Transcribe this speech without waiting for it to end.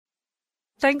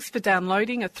Thanks for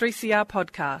downloading a 3CR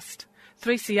podcast.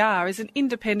 3CR is an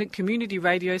independent community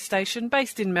radio station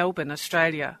based in Melbourne,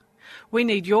 Australia. We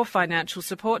need your financial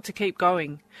support to keep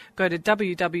going. Go to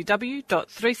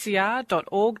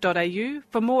www.3cr.org.au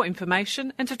for more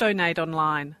information and to donate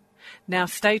online. Now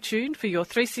stay tuned for your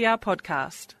 3CR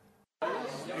podcast.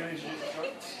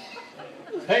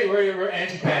 Hey, we're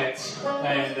Anti-Pants,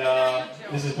 and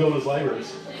this is Builders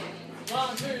Labourers.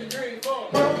 1, 2, 3, 4.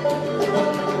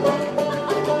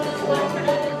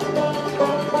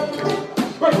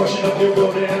 We're pushing up new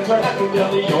buildings, we're knocking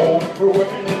down the old. We're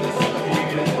working in the city,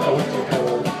 and the winter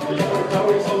cold. The younger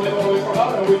towers so live always for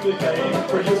our weekly pay.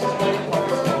 Producers make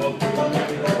pockets full.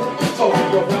 So we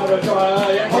go powder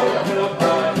dry and we're coming up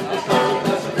high. It's not a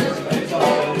lesson, it's space, all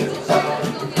that is a sign.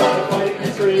 We've got a fighting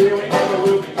history, we never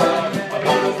will be proud. Our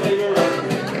builders labourers,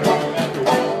 we're coming after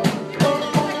all.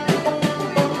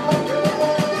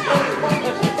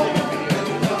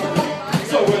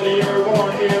 So whether you're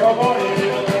born here or born in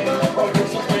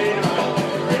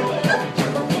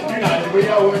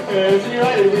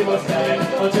united we must stand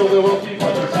until the wealthy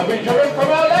punchers have been driven from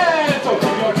our land. So keep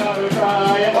your powder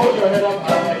dry and hold your head up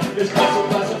high. This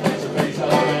class of face to face, our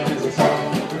land is a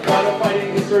sign. We've got a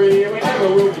fighting history and we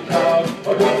never will be proud.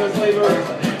 Our builders labourers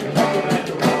and they can come back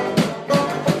around.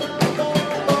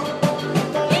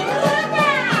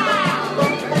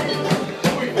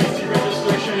 We face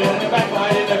deregistration and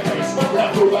backbite in the face. We're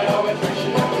not fooled by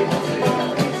arbitration.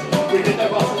 We did the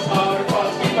bosses hard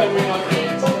across, keep and we on hands.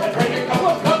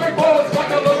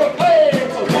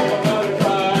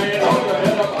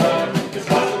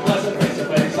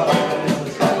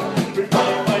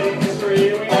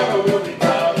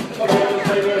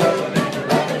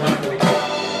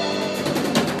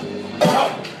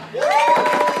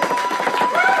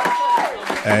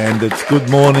 And it's good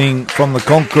morning from the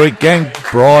Concrete Gang,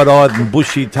 bright-eyed and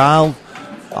bushy-tailed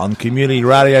on Community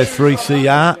Radio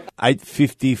 3CR,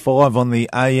 8:55 on the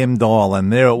AM dial.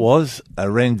 And there it was, a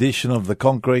rendition of the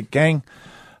Concrete Gang.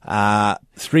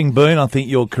 String Boone, I think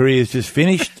your career's just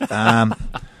finished. Is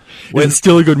it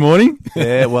still a good morning?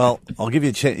 Yeah, well, I'll give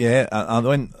you a check. Yeah,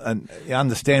 and you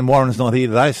understand Warren's not here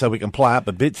today, so we can play up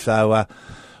a bit. So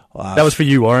that was for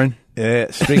you, Warren.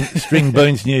 Yeah, String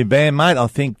Boone's new band, mate. I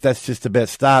think that's just about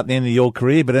starting the end of your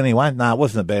career. But anyway, no, it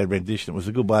wasn't a bad rendition. It was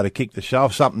a good way to kick the show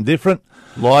off, something different.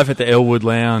 Live at the Elwood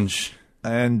Lounge.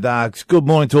 And it's good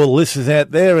morning to all the listeners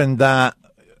out there. And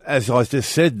as I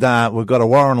just said, we've got a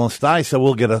Warren on stage, so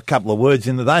we'll get a couple of words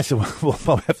in today. So we'll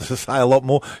probably have to say a lot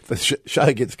more. If the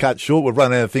show gets cut short, we've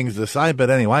run out of things to say. But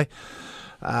anyway,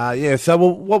 so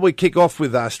what we kick off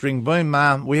with, String Boom,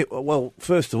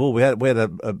 first of all, we had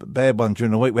a bad one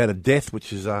during the week. We had a death,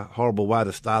 which is a horrible way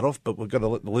to start off, but we've got to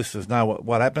let the listeners know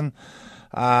what happened.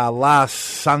 Last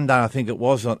Sunday, I think it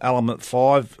was, on Element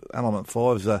 5. Element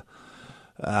 5's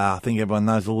I think everyone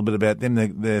knows a little bit about them.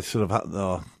 They're sort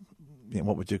of,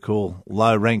 what would you call,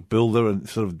 low-rank builder and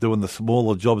sort of doing the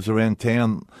smaller jobs around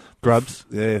town. Grubs.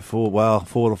 Yeah, 4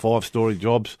 to 5 story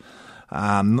jobs.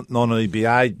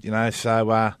 Non-EBA,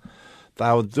 so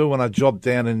they were doing a job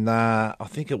down in, I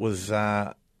think it was,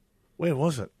 where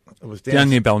was it? It was down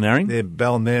near Balnarring? Yeah,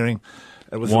 Balnarring.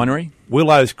 It was Winery?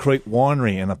 Willows Creek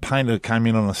Winery, and a painter came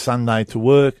in on a Sunday to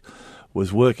work,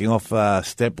 was working off a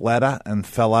step ladder and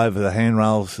fell over the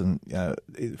handrails and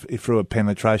he threw a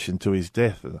penetration to his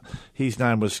death. His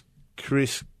name was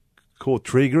Chris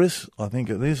Cortrigris, I think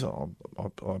it is. I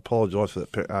apologise for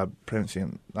that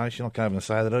pronunciation. I can't even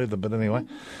say that either, but anyway.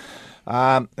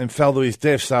 And fell to his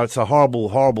death, so it's a horrible,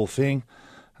 horrible thing.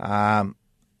 And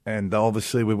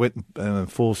obviously we went and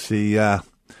enforced the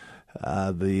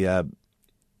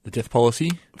death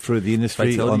policy through the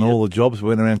industry on all the jobs. We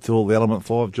went around to all the Element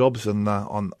 5 jobs and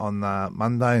on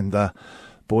Monday, and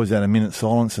boys had a minute's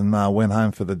silence and went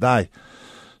home for the day.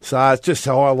 So it's just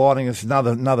highlighting it's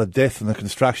another death in the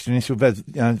construction industry. We've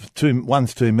had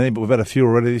one's too many, but we've had a few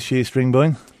already this year, String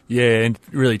Boone. Yeah, and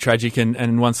really tragic.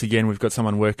 And once again, we've got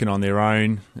someone working on their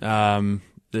own.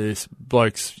 This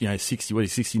bloke's 60. What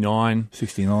is 69?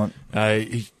 69.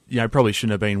 He probably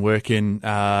shouldn't have been working.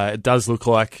 It does look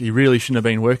like he really shouldn't have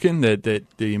been working. The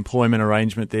employment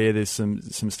arrangement there. There's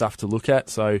some stuff to look at.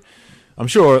 So. I'm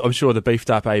sure the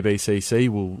beefed up ABCC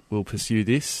will pursue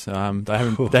this. They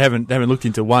haven't looked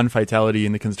into one fatality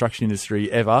in the construction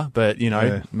industry ever, but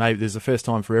maybe there's a first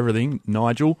time for everything,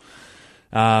 Nigel.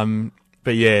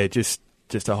 But yeah, just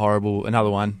a horrible another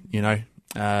one.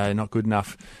 Not good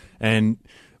enough. And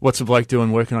what's the bloke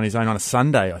doing working on his own on a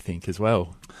Sunday? I think as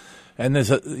well. And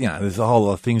there's a whole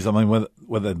lot of things. I mean,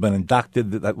 whether they've been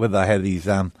inducted, whether they had these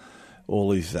all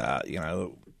these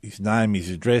his name, his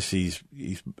address, his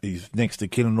next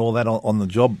of kin and all that on the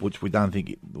job, which we don't think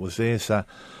it was there. So a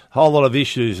whole lot of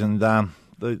issues, and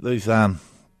these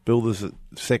builders,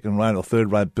 second-rate or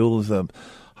third-rate builders,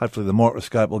 hopefully the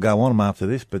microscope will go on them after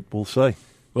this, but we'll see.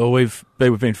 Well, we've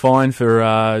been fined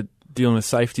for dealing with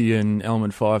safety in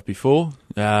Element 5 before,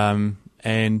 and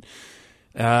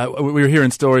we were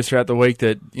hearing stories throughout the week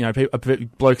that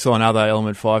blokes on other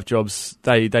Element 5 jobs,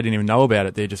 they didn't even know about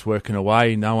it. They're just working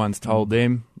away. No one's told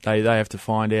them. They have to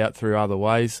find out through other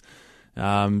ways.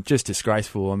 Just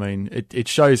disgraceful. I mean, it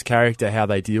shows character how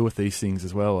they deal with these things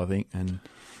as well, I think, and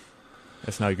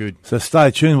that's no good. So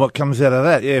stay tuned what comes out of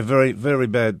that. Yeah, very, very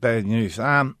bad news.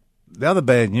 The other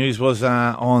bad news was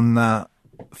on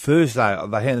Thursday,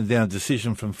 they handed down a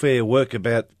decision from Fair Work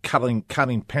about cutting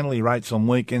penalty rates on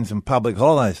weekends and public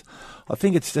holidays. I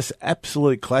think it's just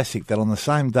absolute classic that on the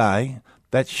same day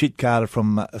that shitcarter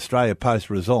from Australia Post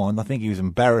resigned. I think he was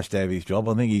embarrassed to have his job.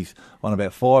 I think he's won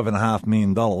about $5.5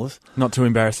 million. Not too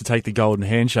embarrassed to take the golden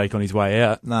handshake on his way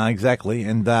out. No, exactly.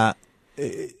 And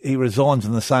he resigns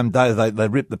on the same day. They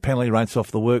rip the penalty rates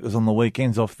off the workers on the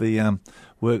weekends, off the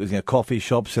workers, coffee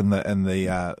shops and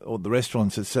the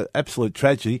restaurants. It's an absolute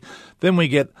tragedy. Then we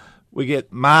get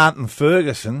Martin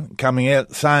Ferguson coming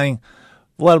out saying,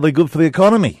 "Well, that'll be good for the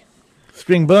economy."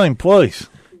 String Bean, please.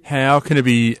 How can it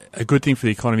be a good thing for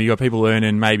the economy? You've got people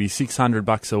earning maybe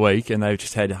 $600 a week, and they've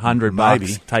just had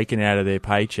 $100 taken out of their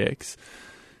paychecks,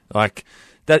 like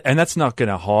that, and that's not going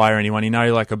to hire anyone.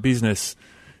 Like a business,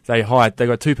 they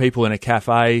got two people in a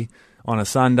cafe on a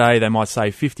Sunday. They might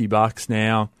save $50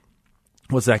 now.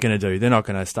 What's that going to do? They're not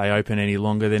going to stay open any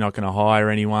longer. They're not going to hire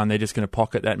anyone. They're just going to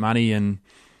pocket that money and,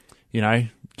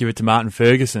 give it to Martin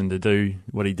Ferguson to do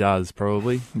what he does,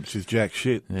 probably. Which is jack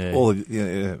shit.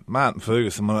 Yeah. Martin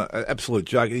Ferguson, an absolute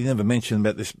joke. He never mentioned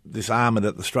about this armoured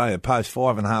at the Australia Post,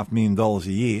 $5.5 million a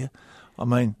year. I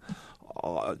mean,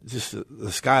 just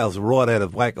the scales are right out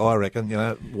of whack, I reckon,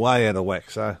 way out of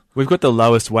whack. So we've got the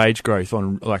lowest wage growth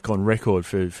on record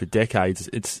for decades.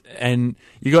 And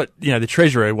you got the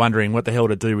Treasurer wondering what the hell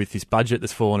to do with this budget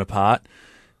that's fallen apart.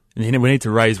 And we need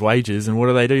to raise wages, and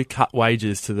what do? Cut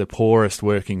wages to the poorest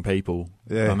working people.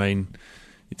 Yeah. I mean,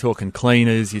 you're talking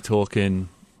cleaners, you're talking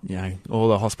all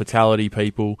the hospitality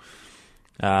people,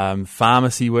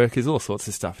 pharmacy workers, all sorts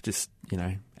of stuff. Just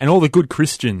and all the good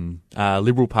Christian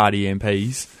Liberal Party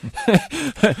MPs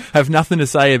have nothing to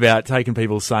say about taking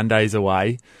people's Sundays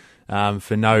away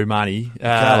for no money.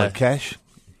 Cash.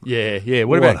 Yeah.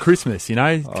 What about Christmas?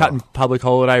 Cutting public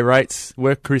holiday rates,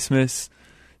 work Christmas.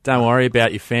 Don't worry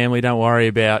about your family. Don't worry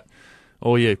about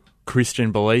all your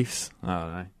Christian beliefs. I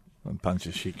don't know. A bunch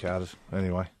of shit carters.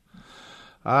 Anyway.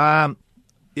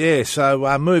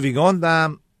 So moving on.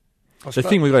 The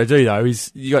thing we've got to do, though,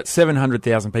 is you got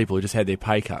 700,000 people who just had their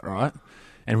pay cut, right?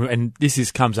 And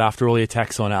this comes after all the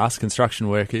attacks on us, construction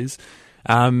workers.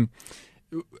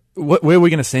 Where are we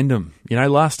going to send them?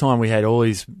 Last time we had all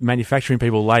these manufacturing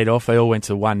people laid off. They all went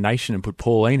to One Nation and put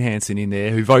Pauline Hanson in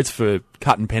there, who votes for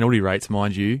cutting penalty rates,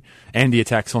 mind you, and the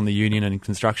attacks on the union and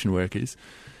construction workers.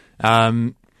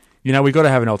 We've got to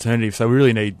have an alternative, so we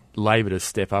really need Labor to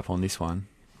step up on this one.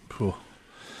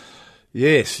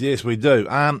 Yes, we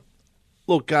do.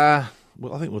 Look, I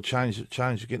think we'll change,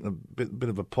 getting a bit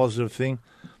of a positive thing.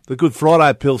 The Good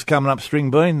Friday pill's coming up, String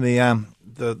Bean.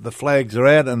 The flags are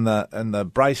out, and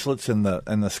the bracelets and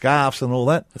the scarves and all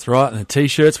that. That's right, and the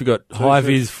t-shirts. We've got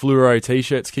high-vis fluoro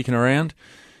t-shirts kicking around.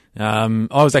 I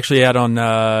was actually out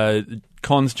on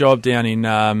Con's job down in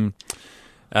on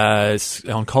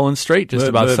Collins Street, just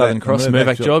above Southern Cross.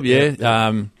 Mirvac job,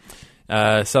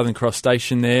 yeah. Southern Cross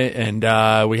Station there, and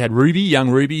we had young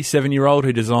Ruby, 7-year-old,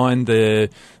 who designed I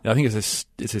think it's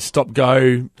a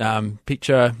stop-go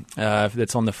picture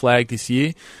that's on the flag this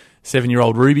year.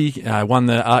 7-year-old Ruby won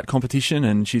the art competition,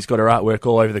 and she's got her artwork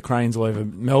all over the cranes, all over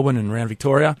Melbourne and around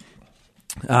Victoria.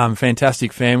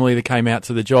 Fantastic family that came out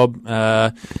to the job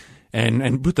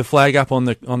and put the flag up on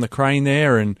the crane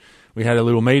there, and we had a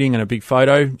little meeting and a big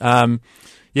photo.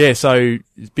 So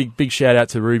big shout out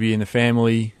to Ruby and the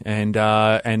family, and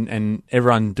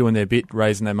everyone doing their bit,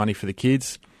 raising their money for the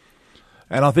kids.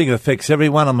 And I think it affects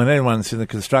everyone. I mean, everyone's in the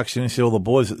construction. You see all the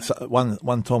boys at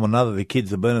one time or another, their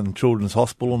kids have been in the Children's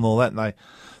Hospital and all that, and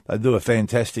they do a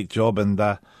fantastic job. And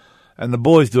the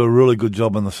boys do a really good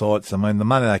job on the sites. I mean, the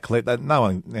money they collect, no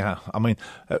one, I mean,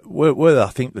 we're I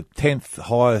think the 10th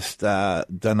highest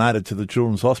donated to the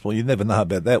Children's Hospital. You'd never know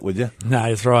about that, would you? No,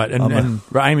 that's right. And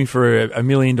we're aiming for $1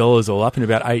 million all up in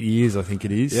about 8 years, I think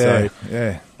it is. Yeah,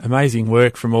 so, amazing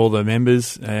work from all the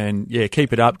members, and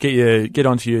keep it up. Get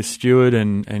onto your steward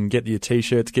and get your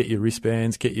t-shirts, get your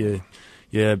wristbands, get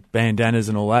your bandanas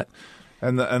and all that.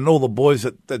 And all the boys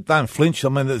that don't flinch. I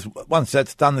mean, once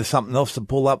that's done, there's something else to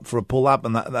pull up,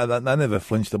 and they never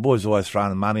flinch. The boys always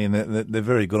throwing money, and they're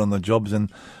very good on the jobs,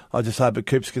 and I just hope it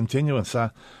keeps continuing.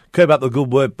 So keep up the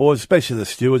good work, boys, especially the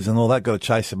stewards and all that. Got to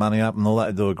chase the money up and all that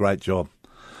to do a great job.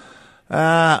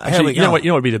 Actually, you know what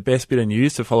would be the best bit of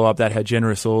news to follow up that how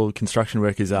generous all construction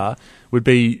workers are would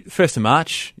be 1st of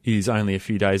March is only a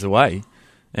few days away.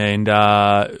 And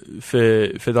for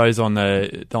those on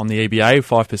the EBA,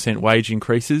 5% wage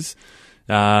increases.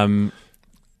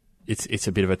 It's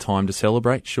a bit of a time to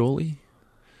celebrate, surely.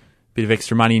 Bit of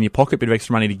extra money in your pocket, bit of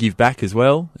extra money to give back as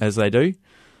well, as they do.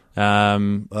 I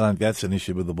don't think that's an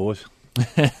issue with the boys.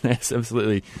 Yes,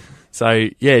 absolutely. So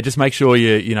yeah, just make sure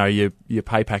your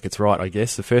pay packet's right. I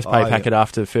guess the first pay packet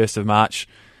after 1st of March,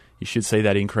 you should see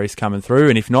that increase coming through.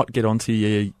 And if not, get onto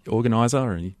your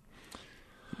organiser and.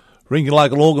 Ring your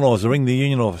local organiser, ring the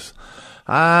union office.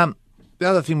 The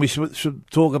other thing we should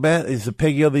talk about is the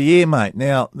Peggy of the Year, mate.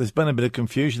 Now, there's been a bit of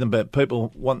confusion about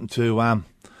people wanting to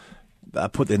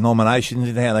put their nominations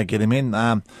in, how they get them in.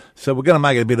 So we're going to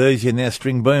make it a bit easier now,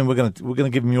 String Boom. We're going to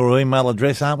give them your email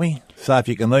address, aren't we? So if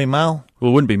you can email.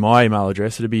 Well, it wouldn't be my email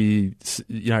address. It'd be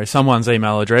someone's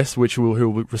email address, who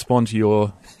will respond to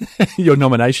your your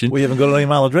nomination. We haven't got an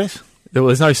email address.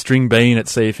 There's no String Bean at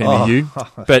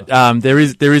CFMEU, but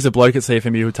there is a bloke at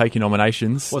CFMEU who'll take your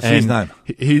nominations. What's his name?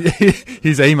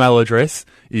 His email address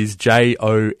is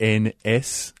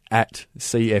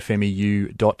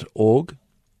jons@cfmeu.org.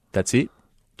 That's it.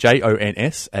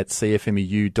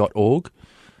 jons@cfmeu.org.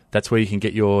 That's where you can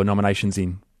get your nominations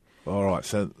in. All right,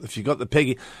 so if you got the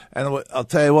Peggy, and I'll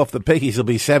tell you what, the Peggies will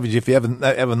be savage if you haven't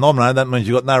nominated. That means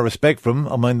you've got no respect for them.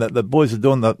 I mean, the boys are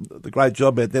doing the great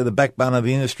job out there, the backbone of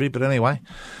the industry. But anyway,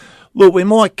 look, we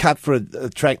might cut for a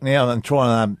track now and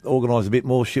try and organise a bit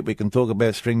more shit we can talk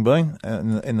about String Bean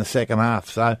in the second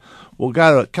half. So we'll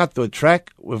cut to a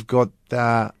track. We've got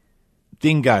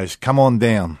Dingoes, Come On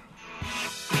Down.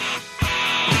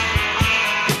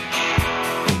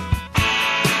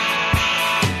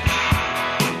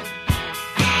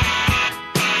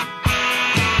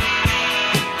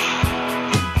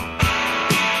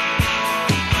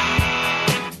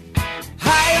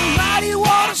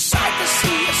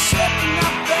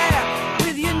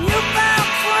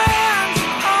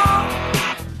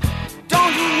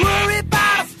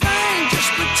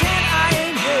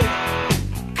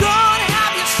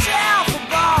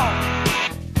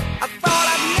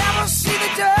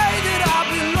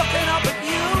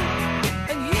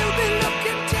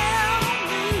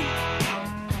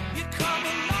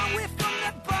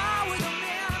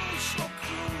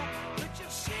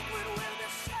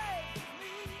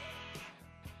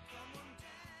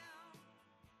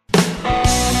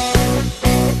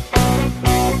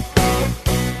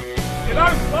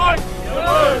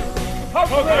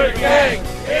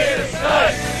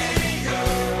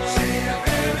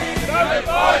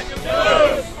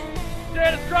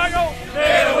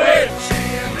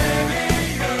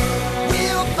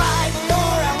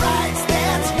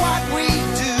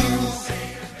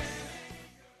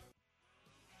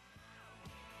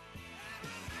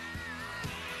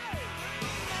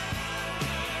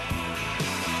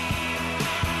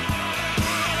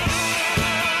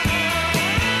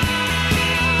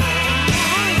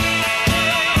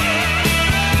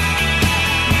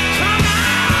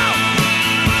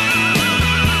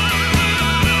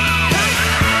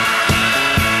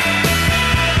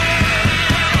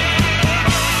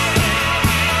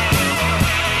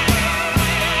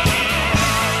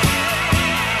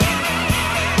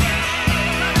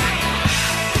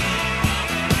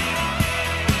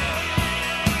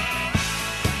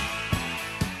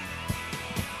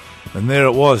 And there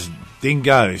it was,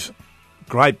 Dingoes.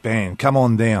 Great band. Come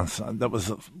On Down. So that was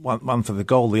one for the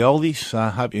Goldie Oldies. I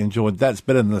hope you enjoyed that. It's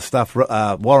better than the stuff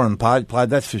Warren played,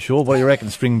 that's for sure. What do you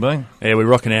reckon, String Bean? Yeah, we're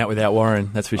rocking out without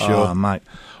Warren, that's for sure. Oh, mate.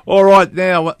 All right,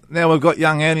 now we've got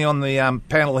young Annie on the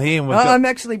panel here. And I'm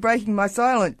actually breaking my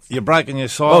silence. You're breaking your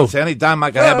silence, Annie. Don't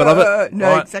make a habit of it. No,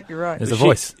 right. Exactly right. There's a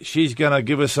voice. She's going to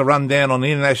give us a rundown on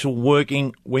International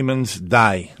Working Women's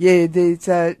Day. Yeah, there's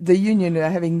the union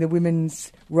are having the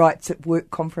Women's Rights at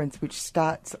Work conference, which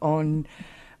starts on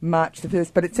March the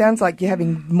 1st. But it sounds like you're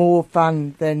having more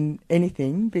fun than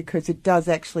anything because it does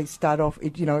actually start off,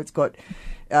 it's got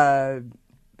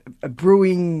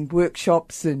brewing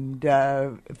workshops and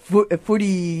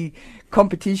footy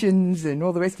competitions and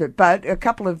all the rest of it. But a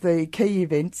couple of the key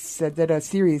events that are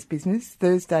serious business,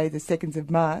 Thursday the 2nd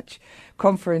of March,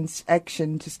 Conference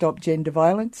Action to Stop Gender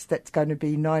Violence. That's going to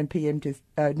be 9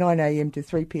 a.m. to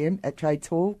 3 p.m. at Trades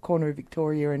Hall, corner of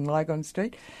Victoria and Lygon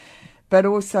Street. But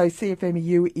also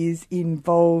CFMEU is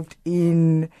involved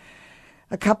in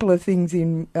a couple of things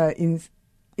in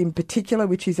particular,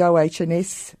 which is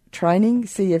OH&S training,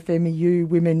 CFMEU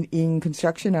Women in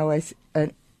Construction,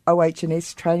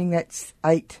 OH&S training. That's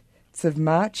 8th of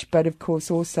March, but of course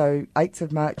also 8th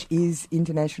of March is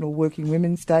International Working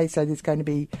Women's Day, so there's going to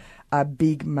be a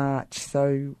big march.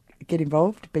 So get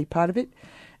involved, be part of it,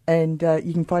 and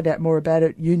you can find out more about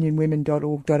it at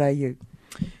unionwomen.org.au.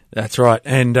 That's right.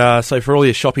 And so for all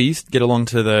your shoppies, get along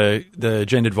to the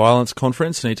Gendered Violence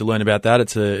Conference. You need to learn about that.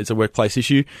 It's a workplace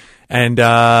issue. And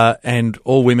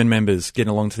all women members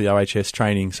getting along to the OHS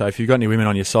training. So if you've got any women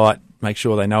on your site, make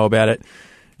sure they know about it.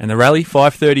 And the rally,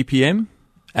 5:30 p.m.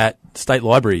 at State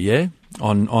Library, yeah?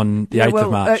 On the 8th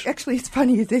of March. Actually, it's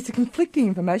funny. There's conflicting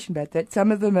information about that.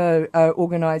 Some of them are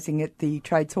organising at the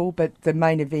Trades Hall, but the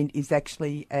main event is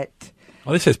actually at...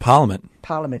 Oh, this says Parliament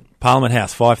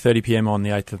House, 5:30 p.m. on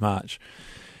the 8th of March.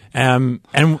 And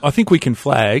I think we can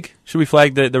flag. Should we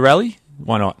flag the rally?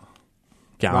 Why not?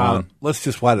 Go on. Let's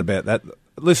just wait about that.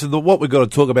 Listen, what we've got to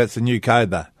talk about is the new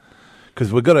code, though,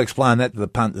 because we've got to explain that to the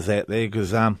punters out there, because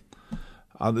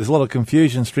there's a lot of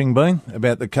confusion, String Bean,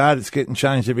 about the code. It's getting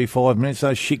changed every 5 minutes.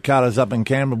 Those shit cutters up in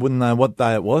Canberra wouldn't know what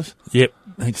day it was. Yep,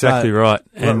 exactly right.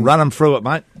 And run them through it,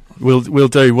 mate. We'll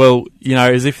do. Well,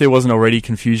 as if there wasn't already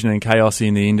confusion and chaos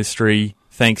in the industry,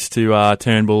 thanks to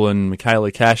Turnbull and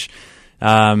Michaela Cash,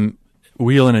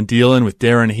 wheeling and dealing with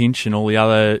Darren Hinch and all the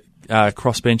other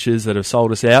crossbenchers that have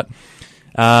sold us out.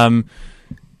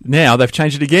 Now they've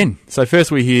changed it again. So first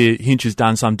we hear Hinch has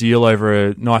done some deal over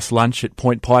a nice lunch at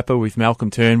Point Piper with Malcolm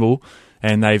Turnbull,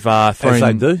 and they've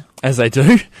thrown... As they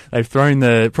do. They've thrown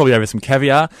probably over some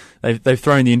caviar. They've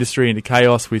thrown the industry into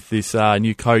chaos with this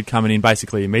new code coming in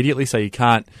basically immediately. So you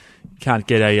can't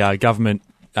get a government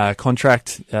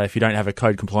contract if you don't have a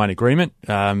code compliant agreement.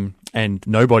 And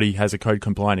nobody has a code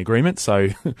compliant agreement. So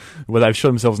well, they've shot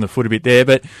themselves in the foot a bit there.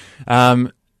 But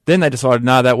then they decided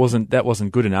that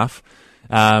wasn't good enough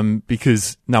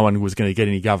because no one was going to get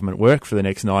any government work for the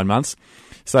next 9 months.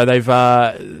 So they've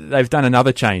done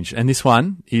another change, and this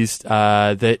one is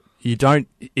that you don't.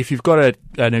 If you've got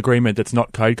an agreement that's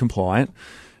not code compliant,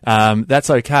 that's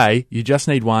okay. You just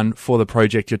need one for the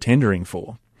project you're tendering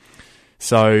for.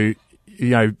 So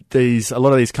a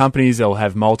lot of these companies, they'll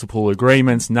have multiple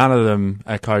agreements. None of them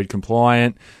are code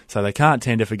compliant, so they can't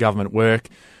tender for government work.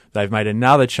 They've made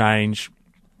another change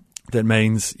that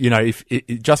means if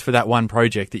just for that one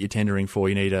project that you're tendering for,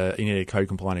 you need a code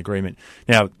compliant agreement.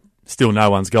 Now. Still, no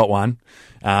one's got one,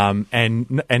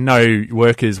 and no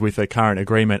workers with a current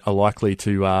agreement are likely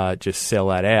to just sell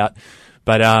that out.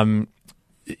 But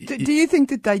do you think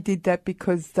that they did that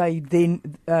because they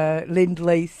then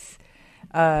Lend-Lease,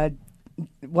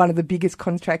 one of the biggest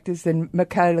contractors, and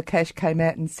Michaela Cash came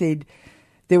out and said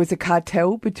there was a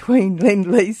cartel between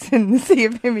Lend-Lease and the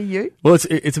CFMEU? Well,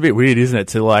 it's a bit weird, isn't it,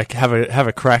 to have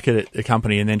a crack at a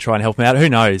company and then try and help them out? Who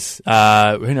knows?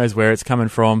 Who knows where it's coming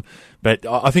from? But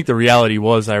I think the reality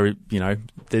was there's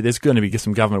going to be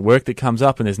some government work that comes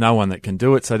up and there's no one that can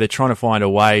do it. So they're trying to find a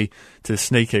way to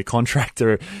sneak a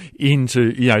contractor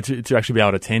into, to actually be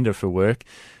able to tender for work.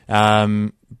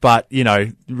 But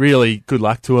really good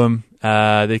luck to them.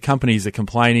 The companies are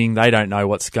complaining. They don't know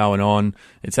what's going on.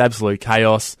 It's absolute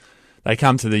chaos. They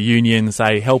come to the union and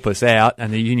say, help us out.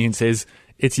 And the union says,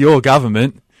 it's your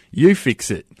government. You fix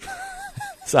it.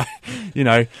 So,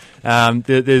 I'm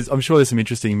sure there's some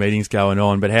interesting meetings going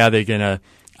on, but how they're going to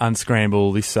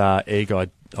unscramble this egg or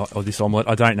this omelette,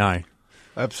 I don't know.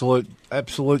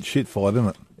 Absolute shit fight, isn't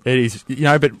it? It is,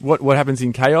 but what happens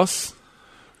in chaos?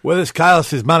 Well, there's chaos,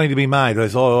 there's money to be made,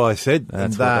 as I always said.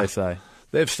 That's what they say.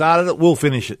 They've started it, we'll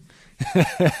finish it.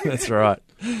 That's right.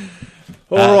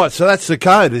 All right, so that's the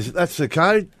code. That's the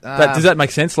code. Does that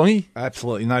make sense, Longy?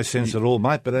 Absolutely no sense at all,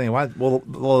 mate. But anyway, well,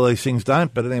 a lot of these things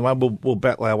don't. But anyway, we'll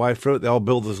battle our way through it. The old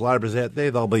builders, labourers out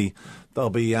there, they'll be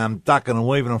ducking and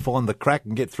weaving and find the crack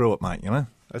and get through it, mate.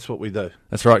 That's what we do.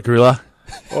 That's right, Gorilla.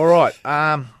 All right.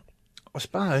 I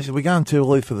suppose, are we going too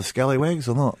early for the scallywags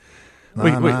or not?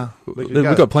 We've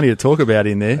got plenty to talk about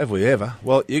in there. Have we ever?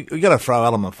 Well, you got to throw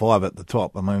Element 5 at the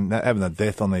top. I mean, having a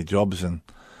death on their jobs and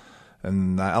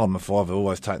Element 5 have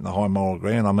always taken the high moral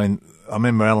ground. I mean, I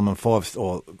remember Element 5, it's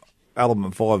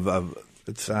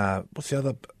what's the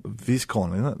other,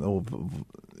 Viscon, isn't it? Or,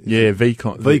 yeah,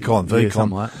 VCon. Yeah,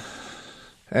 something like that.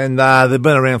 And they've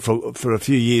been around for a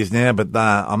few years now, but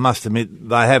I must admit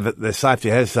their safety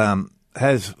has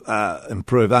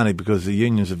improved only because the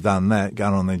unions have done that,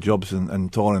 going on their jobs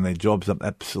and tying their jobs up.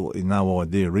 Absolutely no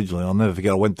idea originally. I'll never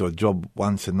forget, I went to a job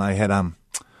once and they had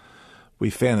we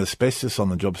found asbestos on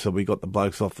the job, so we got the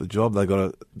blokes off the job. They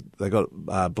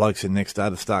got blokes in next day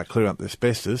to start clearing up the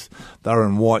asbestos. They were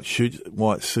in white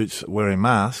suits wearing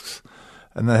masks.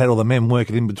 and they had all the men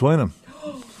working in between them.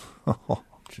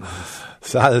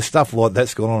 So there's stuff like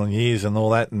that's gone on in years and all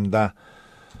that, and now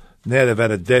they've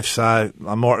had a death, so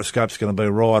a microscope's going to be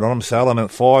right on them. So I'm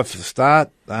at 5 for the start.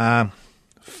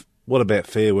 What about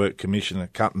Fair Work Commissioner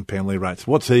cutting penalty rates?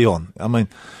 What's he on? I mean,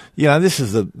 this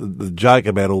is the joke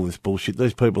about all this bullshit.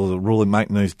 These people are really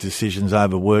making these decisions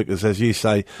over workers, as you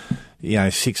say,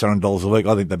 $600 a week.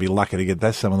 I think they'd be lucky to get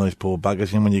that, some of these poor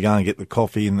buggers. And when you go and get the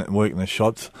coffee and work in the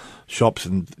shops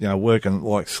and, working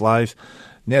like slaves,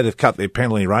 now they've cut their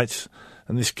penalty rates.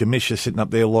 And this commissioner sitting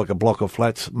up there like a block of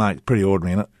flats, mate, pretty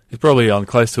ordinary, isn't it? He's probably on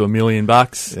close to $1 million.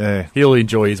 Yeah. He'll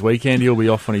enjoy his weekend. He'll be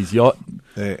off on his yacht.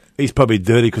 Yeah. He's probably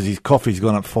dirty because his coffee's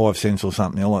gone up 5 cents or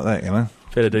something like that,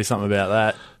 Better do something about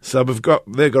that. So they've got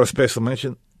a special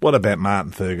mention. What about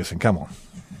Martin Ferguson? Come on.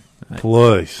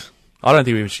 Please. I don't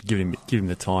think we should give him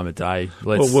the time of day.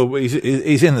 Well,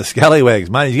 he's in the scallywags,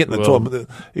 mate. He's getting the top.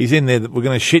 He's in there. We're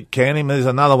going to shit can him. There's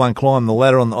another one climb the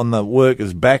ladder on the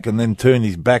workers' back and then turn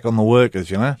his back on the workers,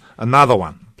 Another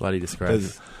one. Bloody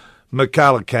disgrace.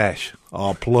 Michaela Cash.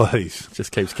 Oh, please.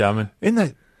 Just keeps coming.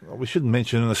 We shouldn't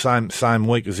mention in the same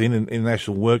week as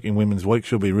International Working Women's Week.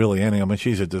 She'll be really ending. I mean,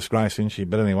 she's a disgrace, isn't she?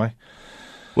 But anyway.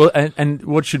 Well, and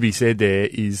what should be said there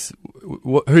is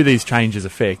who these changes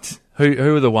affect.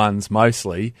 Who are the ones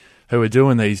mostly who are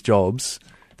doing these jobs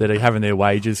that are having their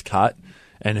wages cut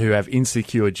and who have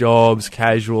insecure jobs,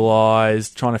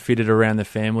 casualised, trying to fit it around the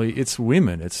family? It's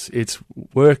women. It's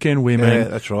working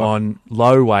women that's right. on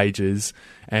low wages.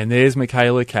 And there's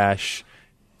Michaela Cash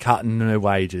cutting her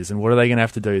wages. And what are they going to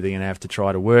have to do? They're going to have to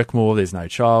try to work more. There's no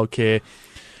childcare.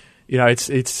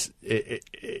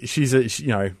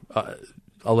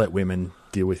 I'll let women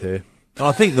deal with her.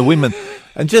 I think the women,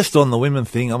 and just on the women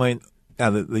thing, I mean,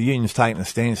 the union's taking a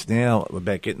stance now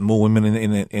about getting more women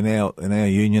in our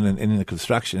union and in the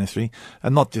construction industry,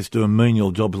 and not just doing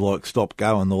menial jobs like stop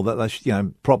go and all that. They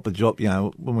proper job.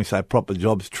 When we say proper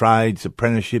jobs, trades,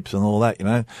 apprenticeships, and all that.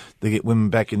 To get women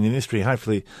back in the industry.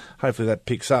 Hopefully that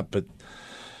picks up. But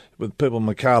with people,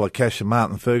 Michaela Cash and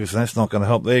Martin Ferguson, that's not going to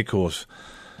help their cause.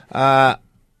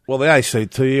 Well, the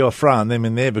ACT, you're throwing them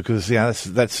in there because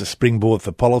that's a springboard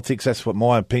for politics. That's what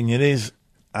my opinion is.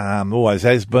 Always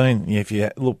has been. If you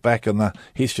look back on the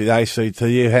history of the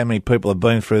ACTU, how many people have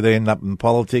been through there, end up in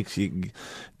politics?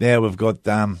 Now we've got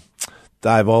Dave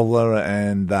Oldler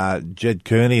and Jed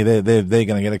Kearney. They're going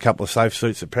to get a couple of safe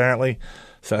seats apparently.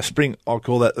 So I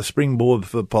call that the springboard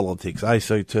for politics.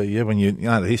 ACTU, when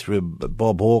the history of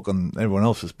Bob Hawke and everyone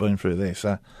else has been through there.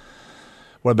 So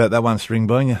what about that one,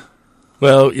 Stringbean?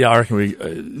 Well, yeah, I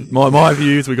reckon my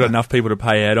view is we've got enough people to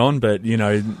pay out on, but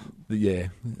we'll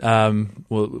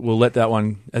let that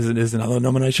one as another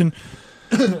nomination.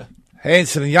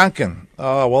 Hanson and Youngkin.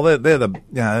 Oh well, they're the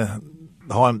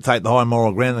take the high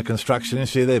moral ground in the construction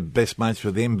industry. They're best mates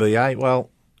with the MBA.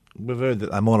 Well, we've heard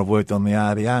that they might have worked on the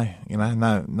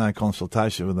RDO. No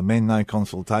consultation with the men, no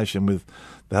consultation with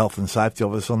the health and safety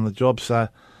officer on the job. So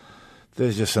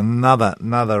there's just another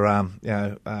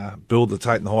build to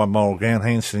take the high moral ground,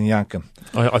 Hanson and Youngkin.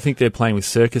 I think they're playing with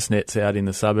circus nets out in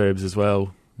the suburbs as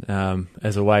well,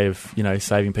 as a way of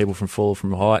saving people from fall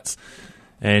from heights.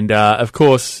 And of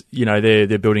course,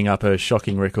 they're building up a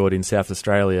shocking record in South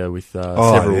Australia with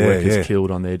several workers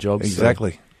killed on their jobs.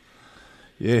 Exactly. So.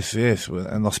 Yes,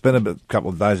 and I spent a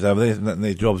couple of days over there, and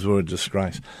their jobs were a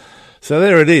disgrace. So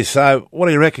there it is. So what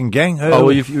do you reckon, gang?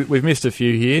 We've missed a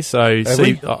few here. So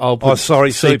I'll put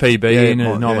CPB in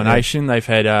a nomination. They've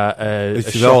had a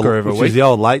shocker of a week. The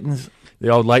old Leightons. The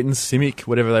old Leightons, CIMIC,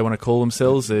 whatever they want to call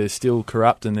themselves. They're still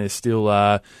corrupt and they're still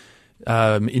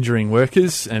injuring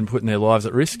workers and putting their lives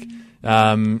at risk.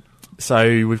 So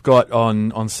we've got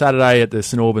on Saturday at the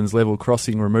St Albans level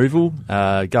crossing removal,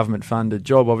 government-funded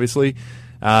job, obviously,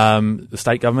 the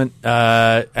state government,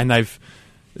 and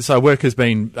So a worker's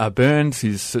been burned.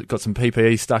 He's got some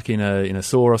PPE stuck in a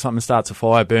saw or something. Starts a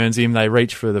fire, burns him. They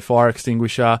reach for the fire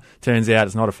extinguisher. Turns out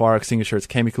it's not a fire extinguisher. It's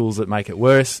chemicals that make it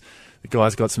worse. The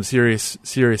guy's got some serious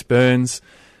burns.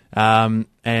 And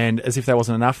as if that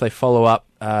wasn't enough, they follow up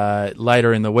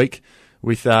later in the week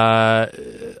with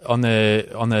on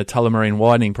the Tullamarine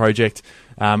widening project.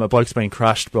 A bloke's been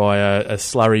crushed by a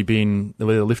slurry bin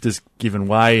where the lifter's given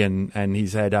way, and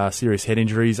he's had serious head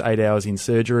injuries. 8 hours in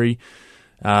surgery.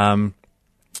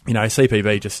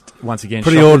 CPB just once again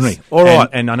pretty ordinary. All right,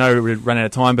 and I know we're running out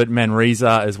of time, but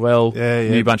Manresa as well. Yeah.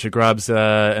 New bunch of grubs,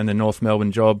 and the North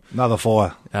Melbourne job. Another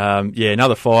fire.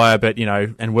 Another fire. But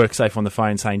and WorkSafe on the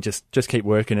phone saying just keep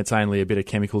working. It's only a bit of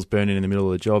chemicals burning in the middle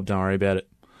of the job. Don't worry about it.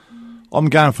 I'm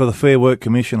going for the Fair Work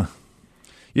Commissioner.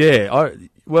 Yeah.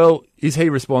 Well, is he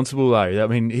responsible though? I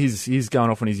mean, he's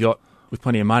going off on his yacht with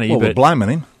plenty of money. Well, but we're blaming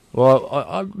him.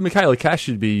 Well, Michaela Cash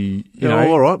should be, you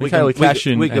know, all right. Michaela Cash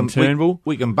and Turnbull.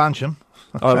 We can bunch them.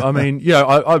 I mean, you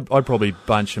know, I'd probably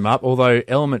bunch them up. Although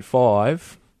Element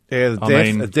 5, Yeah,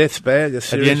 the death's bad. at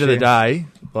the end of the day,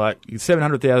 like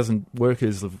 700,000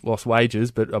 workers have lost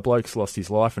wages, but a bloke's lost his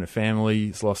life and a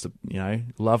family's lost a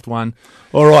loved one.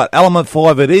 All right, Element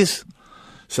 5 it is.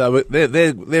 So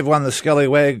they've won the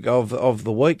scallywag of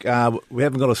the week. We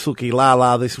haven't got a Suki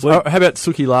Lala this week. How about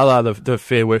Suki Lala, the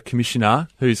Fair Work Commissioner,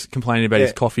 who's complaining about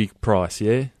his coffee price?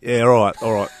 Yeah. Yeah.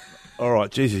 All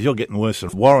right. Jesus, you're getting worse than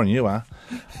Warren. You are.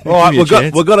 All right,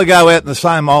 we've got to go out in the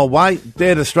same old way.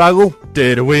 Dare to struggle,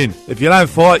 dare to win. If you don't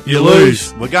fight, you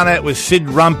lose. We're going out with Sid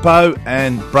Rumpo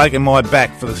and Breaking My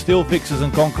Back for the steel fixers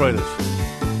and concreters.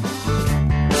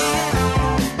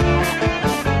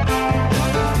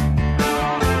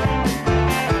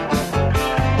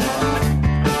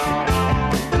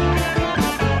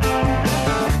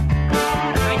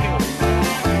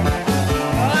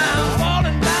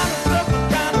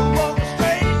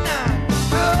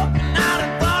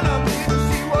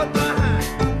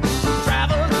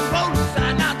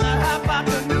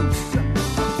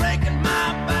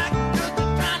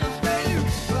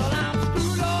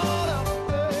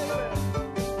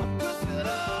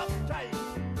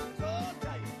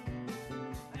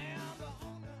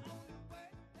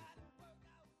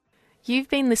 You've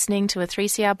been listening to a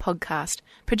 3CR podcast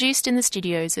produced in the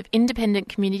studios of independent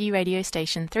community radio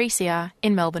station 3CR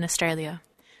in Melbourne, Australia.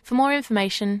 For more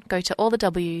information, go to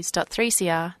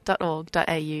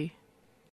allthews.3cr.org.au.